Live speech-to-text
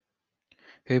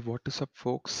Hey, what is up,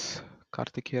 folks?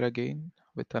 Karthik here again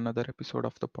with another episode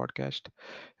of the podcast.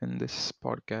 In this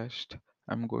podcast,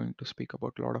 I'm going to speak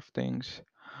about a lot of things.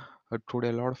 Today,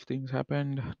 a lot of things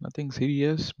happened, nothing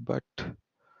serious, but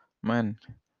man,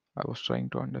 I was trying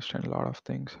to understand a lot of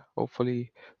things.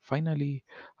 Hopefully, finally,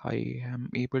 I am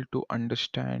able to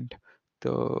understand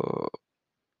the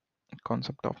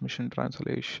concept of mission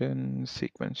translation,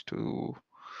 sequence to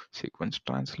sequence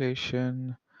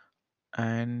translation,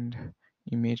 and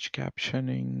image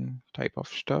captioning type of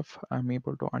stuff. I'm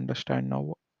able to understand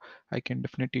now. I can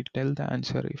definitely tell the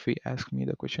answer if he ask me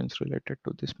the questions related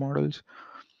to these models.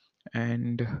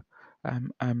 And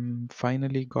I'm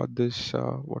finally got this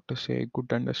what to say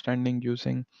good understanding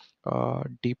using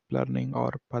deep learning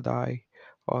or PADAI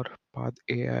or PAD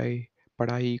AI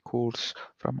PADAI course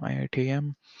from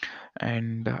IITM,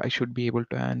 and I should be able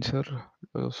to answer.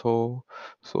 So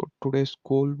today's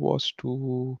goal was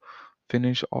to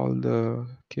finish all the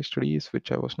case studies,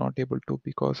 which I was not able to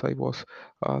because I was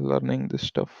learning this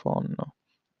stuff on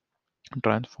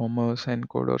transformers,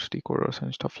 encoders, decoders,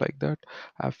 and stuff like that.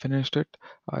 I've finished it.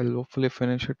 I'll hopefully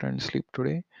finish it and sleep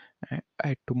today.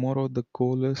 Tomorrow, the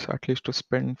goal is at least to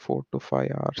spend 4 to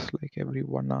 5 hours, like every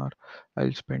 1 hour.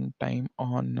 I'll spend time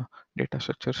on data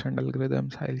structures and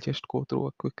algorithms. I'll just go through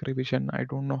a quick revision. I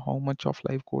don't know how much of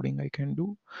live coding I can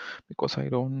do because I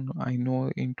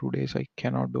know in 2 days I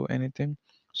cannot do anything.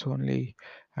 So only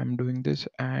I'm doing this,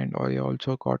 and I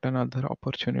also got another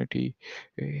opportunity.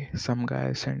 Some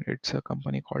guys, and it's a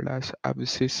company called as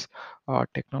Avisys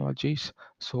Technologies.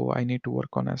 So I need to work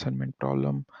on assignment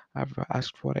problem. I've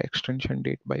asked for an extension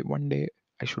date by 1 day.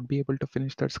 I should be able to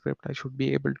finish that script. I should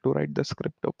be able to write the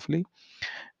script hopefully.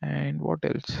 And what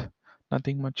else?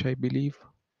 Nothing much, I believe.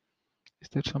 Is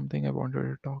there something I wanted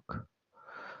to talk?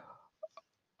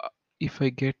 Uh, If I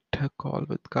get a call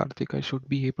with Karthik, I should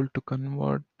be able to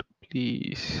convert.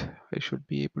 Please, I should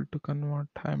be able to convert.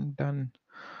 I'm done.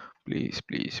 Please,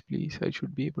 please, please. I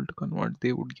should be able to convert.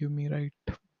 They would give me right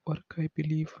work, I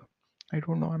believe. I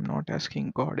don't know. I'm not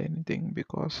asking God anything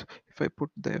because if I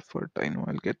put the effort, I know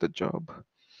I'll get the job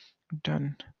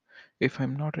done. If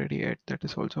I'm not ready yet, that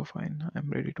is also fine. I'm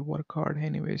ready to work hard.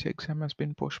 Anyways, exam has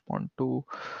been postponed to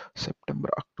September,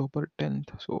 October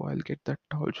 10th, so I'll get that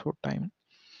also time.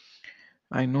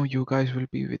 I know you guys will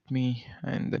be with me,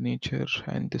 and the nature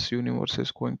and this universe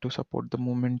is going to support the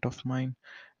movement of mine,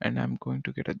 and I'm going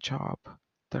to get a job.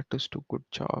 That is to good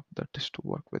job. That is to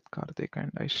work with Karthik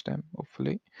and ISTEM,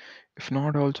 hopefully. If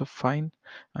not, also fine.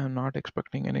 I'm not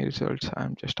expecting any results.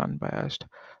 I'm just unbiased.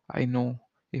 I know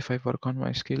if I work on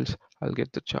my skills, I'll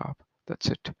get the job. That's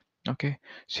it. Okay.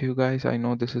 See you guys. I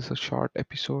know this is a short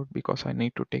episode because I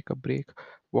need to take a break,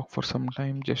 walk for some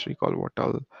time, just recall what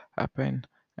all happened,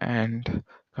 and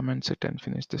come and sit and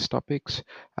finish these topics.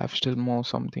 I have still more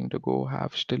something to go,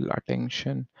 have still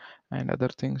attention and other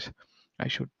things. I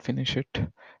should finish it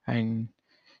and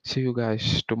see you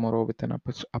guys tomorrow with an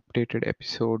updated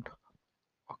episode.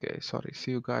 Okay, sorry.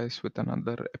 See you guys with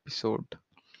another episode.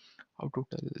 How to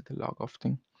tell the log off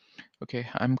thing. Okay,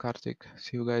 I'm Karthik.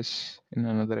 See you guys in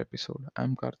another episode.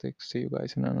 I'm Karthik. See you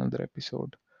guys in another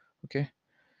episode. Okay,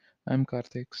 I'm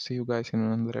Karthik. See you guys in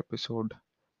another episode.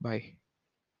 Bye.